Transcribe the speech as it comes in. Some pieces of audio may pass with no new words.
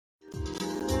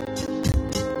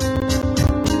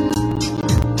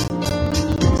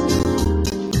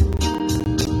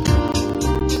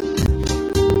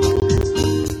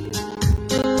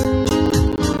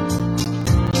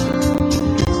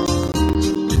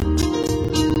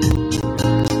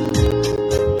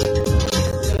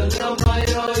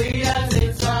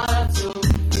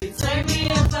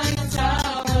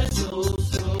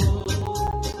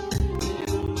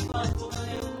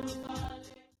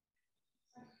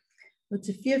O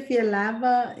te fia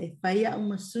lava e whaia o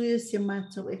masuia si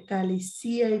mātou e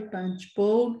kālesia i Punch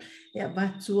Bowl e a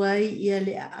watu ai ia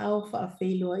le a au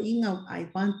whaafeiloa inga. I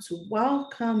want to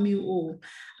welcome you all.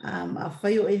 A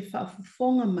whaio e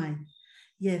whaafufonga mai.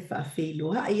 Ia e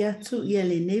whaafeiloa ai atu ia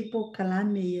le nepo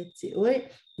kalame ia te oe.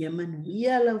 Ia manu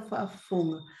ia lau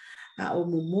whaafufonga. A o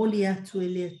momoli atu e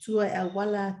le atua e a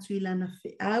wala atu ilana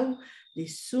whiau. Le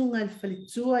sunga le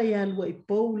whalitua ia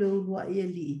Luaipou le urua ia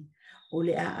li. O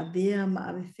le a avea ma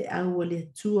ave whiau o le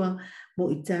atua mo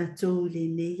i tātou le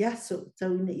ne yaso.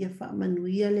 Tau ina ia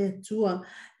whaamanuia le atua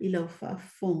i lau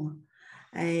whaafonga.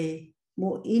 Ai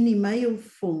mo ini mai o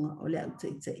fonga o le au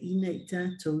taita ina i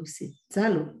tātou se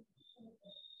talo.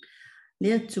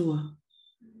 Le atua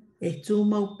e tū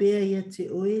maupea ia te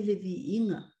oe le vi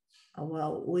inga.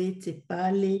 Awa o oe te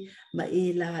pale ma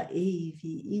e la e i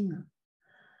vi inga.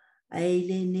 Ai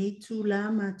le nei tū la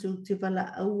mātou te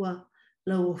wala aua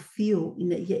lau fio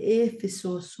ina ia e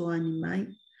fesoasoani mai.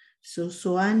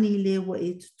 Fesoasoani le wa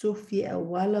e tutofi a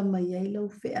wala mai ai lau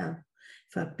whea.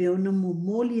 Whapeona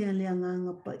momoli a le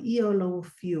anganga pa ia o lau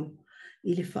fio.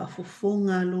 I le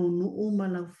whaafofonga lo nuu ma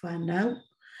lau whanau.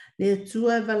 Le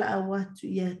atua e wala awatu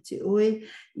ia te oe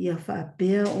ia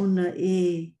whaapea ona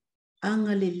e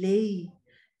anga le lei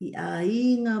i a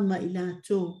inga ma i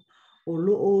lato o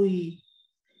loo i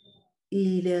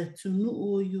le atunu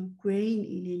o Ukraine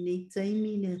i le nei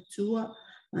taimi le atua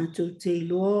mātou te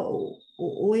iloa o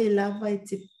oe lava i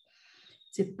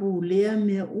te pūlea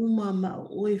mea uma ma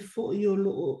oe fo i o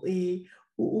loo e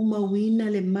uma wina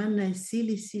le mana e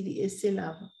sili e se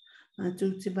lava.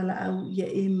 Mātou te wala au ia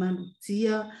e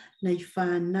manutia na i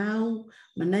whanau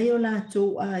manai o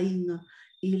lātou a inga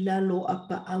i lalo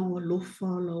apa au alofa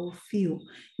o lau fio.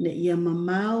 Na ia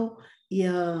mamau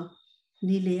ia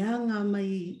ni leanga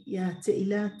mai ia te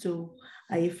ilato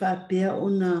ai whapea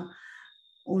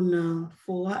ona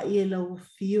foa i lau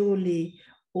fio le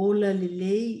ola le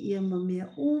lei ia mamea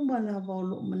uma lava o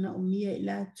lo mana o mia i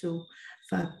lato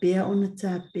whapea ona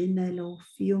tāpena i lau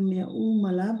fio mea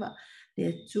uma lava le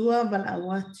atua wala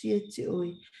awatu e te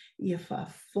oi ia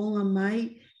whaafonga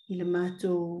mai i le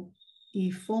mātou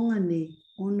i fonga ne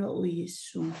ona o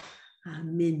Yesu.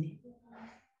 Amen.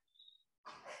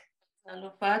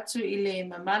 Alo patu i le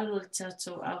mamalu le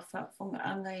tatou au whaafonga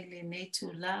anga i le nei tu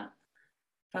la.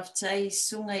 Whaftai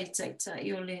sunga i taita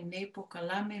i o le nei po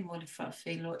kalame mo le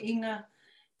whaafelo inga.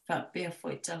 Whaapea fo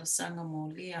i talasanga mo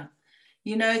lia.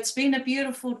 You know, it's been a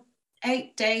beautiful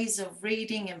 8 days of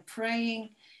reading and praying.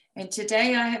 And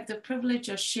today I have the privilege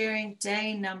of sharing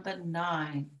day number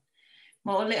 9.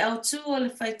 Mo o le autu o le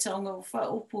whaitaonga o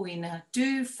whaupuina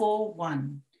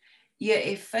 241. Ia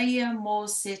e whaia mo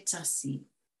se tasi.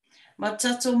 Ma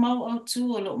tato mau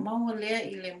autu o lo mau lea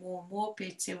i le mua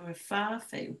pe te rewha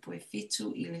whai upo e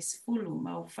fitu i le sifulu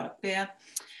mau whapea.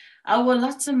 Awa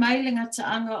lata mai le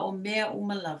ngataanga o mea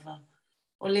umalava.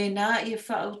 O le nā i e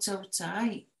whautau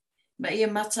tai. Ma i e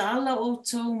mataala o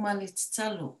tau ma le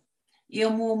tatalo. Ia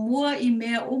mua i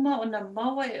mea uma o na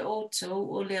maua e o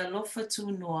tau o le alofa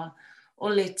tūnoa o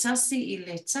le tasi i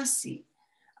le tasi.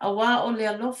 Awa o le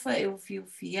alofa e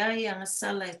ufiufiai anga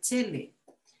sala e tele.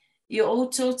 Ia o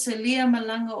tau te lia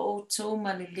malanga o tau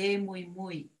ma le mui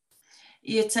mui.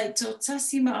 Ia taito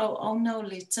tasi ma au auna o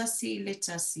le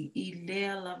tasi i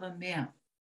lea lava mea.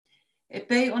 E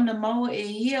pei o na maua e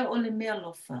ia o le mea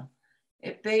lofa.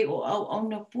 E pei o au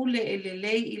auna pule e le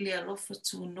lei i le alofa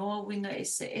tūnoa winga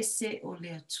ese o le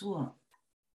atua.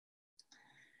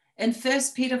 In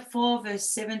 1 Peter 4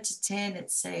 verse 7 to 10 it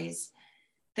says,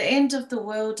 "The end of the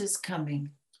world is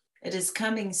coming. It is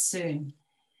coming soon.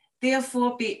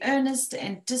 Therefore be earnest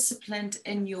and disciplined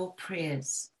in your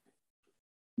prayers.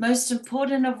 Most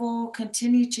important of all,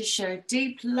 continue to show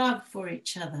deep love for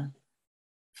each other,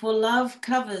 for love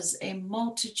covers a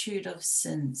multitude of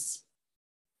sins.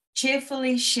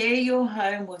 Cheerfully share your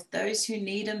home with those who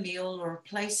need a meal or a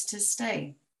place to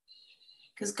stay,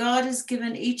 because God has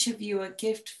given each of you a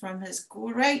gift from his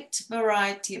great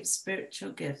variety of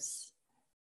spiritual gifts.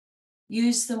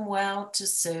 Use them well to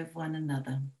serve one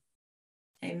another."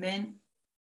 Amen.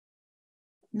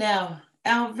 Now,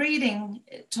 our reading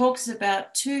talks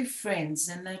about 2 friends,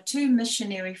 and they're 2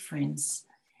 missionary friends,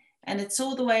 and it's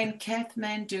all the way in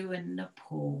Kathmandu in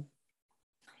Nepal.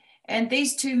 And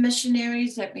these 2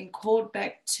 missionaries have been called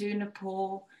back to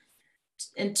Nepal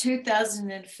in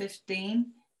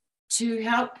 2015 to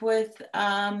help with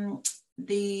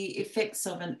the effects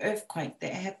of an earthquake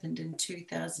that happened in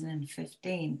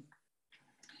 2015.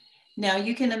 Now,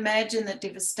 you can imagine the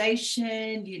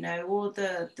devastation, you know, all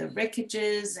the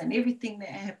wreckages and everything that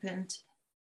happened.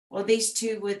 Well, these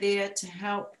 2 were there to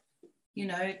help, you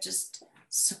know, just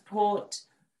support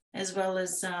as well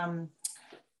as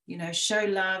show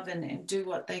love and do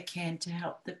what they can to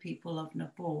help the people of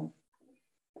Nepal.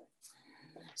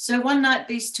 So one night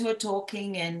these two are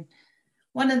talking, and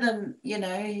one of them,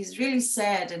 he's really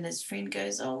sad, and his friend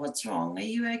goes, "Oh, what's wrong? Are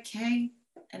you okay?"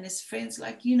 And his friend's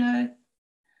like,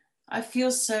 "I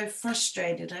feel so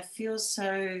frustrated. I feel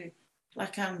so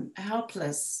like I'm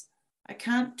helpless. I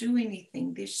can't do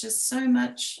anything. There's just so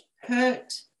much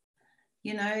hurt.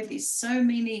 There's so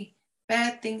many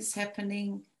bad things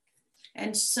happening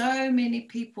and so many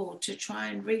people to try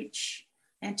and reach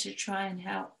and to try and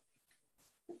help.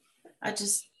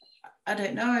 I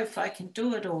don't know if I can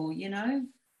do it all,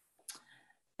 And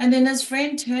then his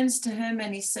friend turns to him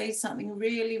and he says something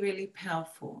really, really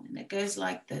powerful. And it goes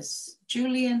like this: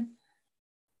 "Julian,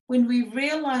 when we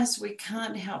realize we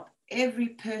can't help every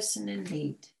person in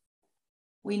need,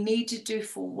 we need to do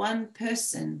for one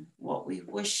person what we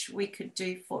wish we could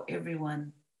do for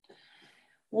everyone."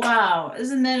 Wow,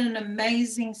 isn't that an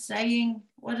amazing saying?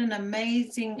 What an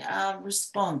amazing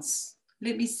response.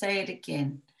 Let me say it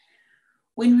again.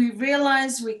 When we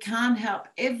realize we can't help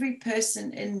every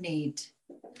person in need,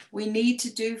 we need to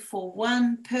do for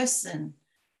one person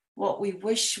what we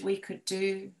wish we could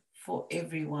do for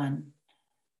everyone.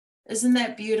 Isn't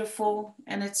that beautiful?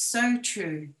 And it's so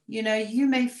true. You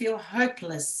may feel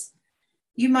hopeless.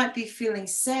 You might be feeling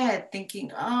sad,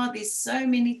 thinking, "Oh, there's so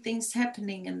many things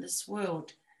happening in this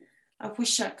world. I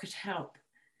wish I could help."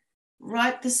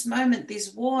 Right this moment,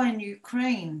 there's war in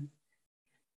Ukraine.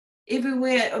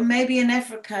 Everywhere, or maybe in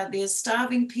Africa, there's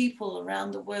starving people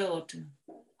around the world,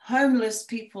 homeless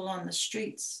people on the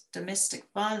streets, domestic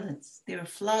violence. There are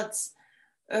floods,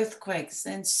 earthquakes,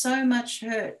 and so much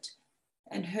hurt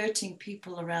and hurting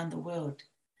people around the world.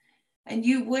 And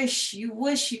you wish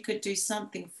you could do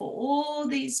something for all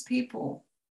these people.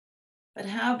 But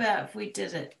how about if we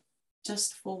did it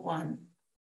just for one?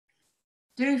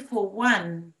 Do for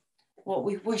one what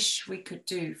we wish we could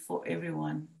do for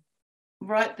everyone.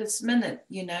 Right this minute,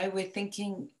 we're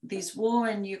thinking there's war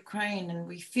in Ukraine and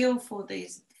we feel for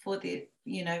these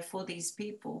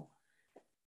people.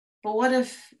 But what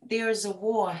if there is a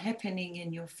war happening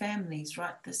in your families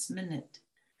right this minute,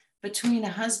 between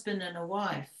a husband and a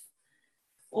wife,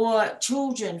 or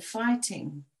children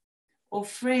fighting, or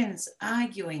friends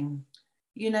arguing?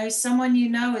 Someone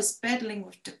is battling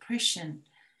with depression.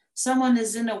 Someone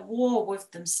is in a war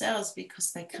with themselves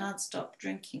because they can't stop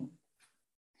drinking.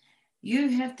 You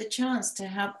have the chance to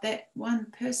help that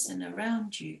one person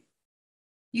around you.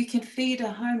 You can feed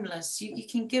a homeless. You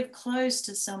can give clothes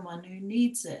to someone who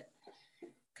needs it.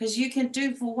 Because you can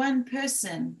do for one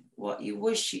person what you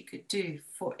wish you could do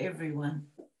for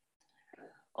everyone.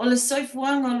 O le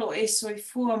soifuanga lo e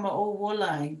soifua ma o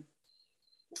wolai.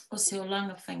 O se o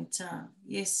langa whaingta.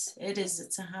 Yes, it is.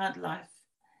 It's a hard life.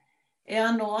 E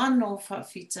ano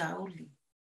whawhita uli.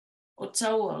 O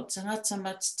taua o tangata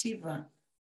matitiwa.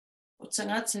 O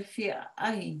tangata whia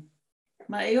ahi.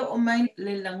 Ma e o mai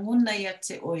le languna ia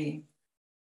te oe.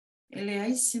 E le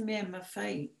aise mea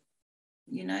mawhai.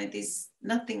 There's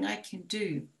nothing I can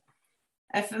do.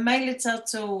 E whamai le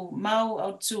tātou mau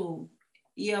au tū.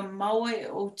 Ia maue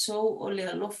o tō o le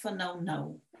alofa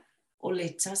nau. O le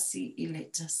tasi I le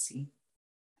tasi.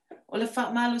 O le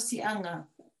whaamalo si anga.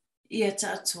 Ia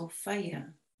tātou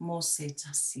whaia mo se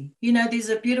tasi. There's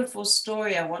a beautiful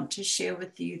story I want to share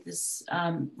with you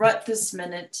right this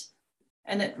minute.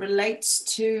 And it relates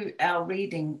to our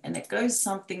reading. And it goes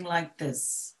something like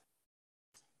this.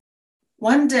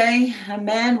 One day, a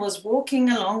man was walking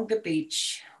along the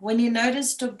beach when he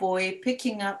noticed a boy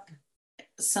picking up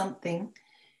something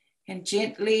and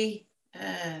gently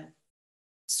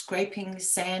scraping the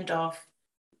sand off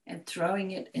and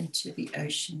throwing it into the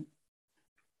ocean.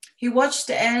 He watched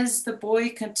as the boy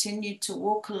continued to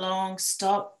walk along,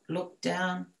 stop, look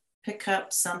down, pick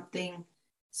up something,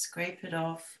 scrape it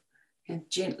off, and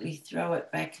gently throw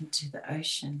it back into the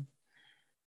ocean.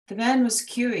 The man was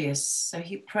curious, so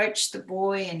he approached the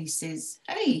boy and he says,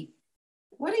 "Hey,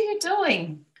 what are you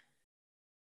doing?"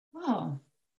 "Oh,"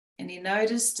 and he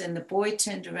noticed, and the boy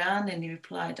turned around and he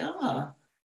replied, "Oh,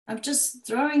 I'm just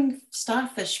throwing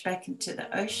starfish back into the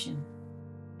ocean.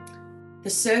 The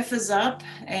surf is up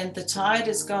and the tide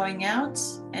is going out,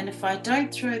 and if I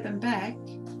don't throw them back,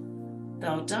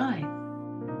 they'll die."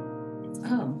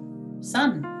 "Oh,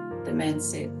 son," the man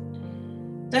said,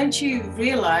 "don't you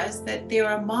realize that there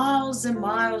are miles and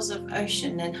miles of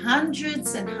ocean and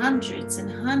hundreds and hundreds and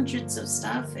hundreds of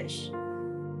starfish?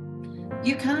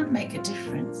 You can't make a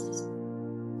difference."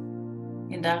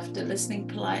 And after listening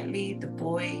politely, the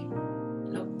boy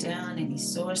looked down and he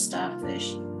saw a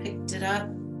starfish, picked it up,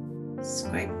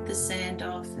 scraped the sand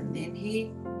off, and then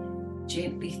he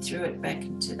gently threw it back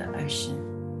into the ocean.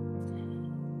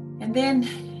 And then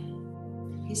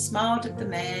he smiled at the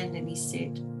man and he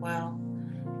said, well,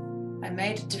 I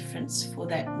made a difference for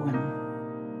that one.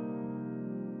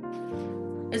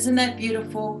 Isn't that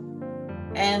beautiful?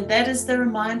 And that is the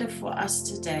reminder for us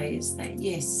today, is that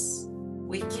yes,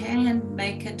 we can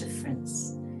make a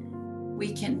difference.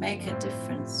 We can make a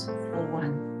difference for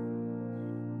one.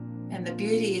 And the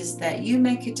beauty is that you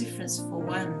make a difference for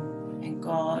one and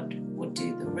God will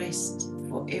do the rest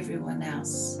for everyone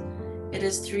else. It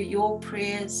is through your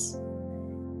prayers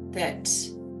that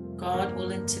God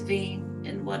will intervene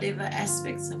in whatever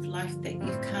aspects of life that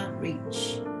you can't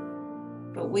reach.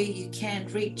 But where you can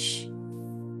reach,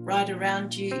 right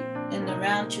around you and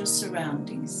around your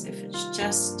surroundings, if it's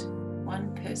just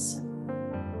one person.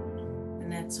 And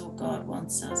that's all God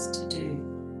wants us to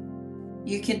do.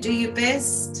 You can do your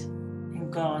best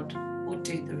and God will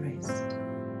do the rest.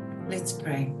 Let's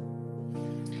pray.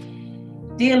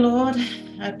 Dear Lord,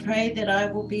 I pray that I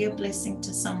will be a blessing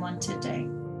to someone today,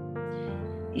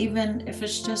 even if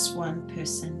it's just one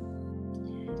person.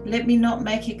 Let me not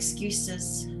make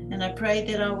excuses, and I pray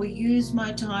that I will use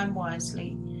my time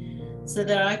wisely so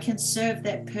that I can serve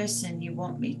that person you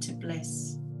want me to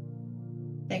bless.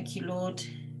 Thank you, Lord.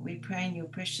 We pray in your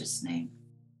precious name.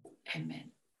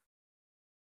 Amen.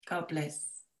 God bless.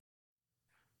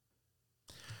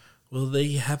 Well, there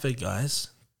you have it, guys.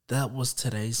 That was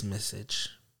today's message.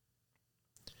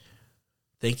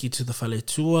 Thank you to the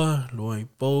Whaletua,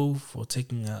 Luaipou, for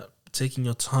taking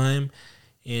your time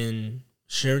in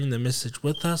sharing the message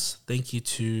with us. Thank you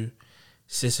to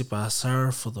Sesipa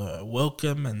Sarah for the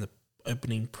welcome and the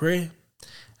opening prayer.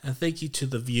 And thank you to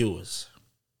the viewers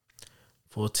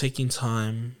for taking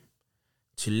time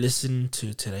to listen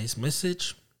to today's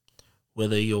message,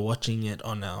 whether you're watching it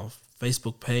on our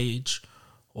Facebook page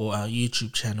or our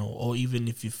YouTube channel, or even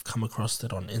if you've come across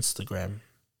it on Instagram.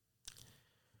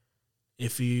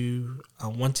 If you are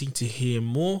wanting to hear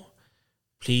more,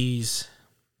 please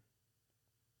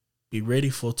be ready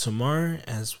for tomorrow,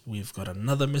 as we've got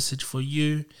another message for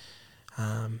you.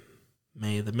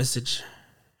 May the message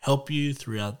help you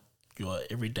throughout your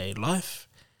everyday life.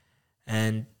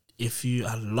 And if you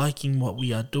are liking what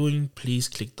we are doing, please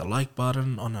click the like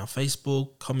button on our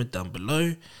Facebook, comment down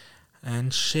below,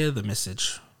 and share the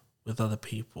message with other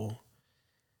people.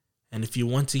 And if you're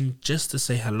wanting just to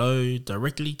say hello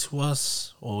directly to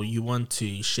us, or you want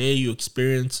to share your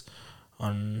experience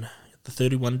on the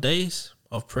 31 days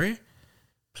of prayer,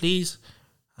 please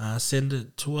send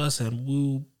it to us, and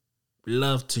we'll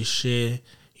love to share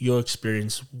your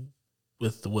experience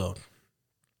with the world.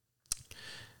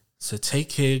 So take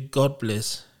care, God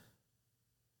bless,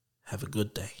 have a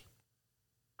good day.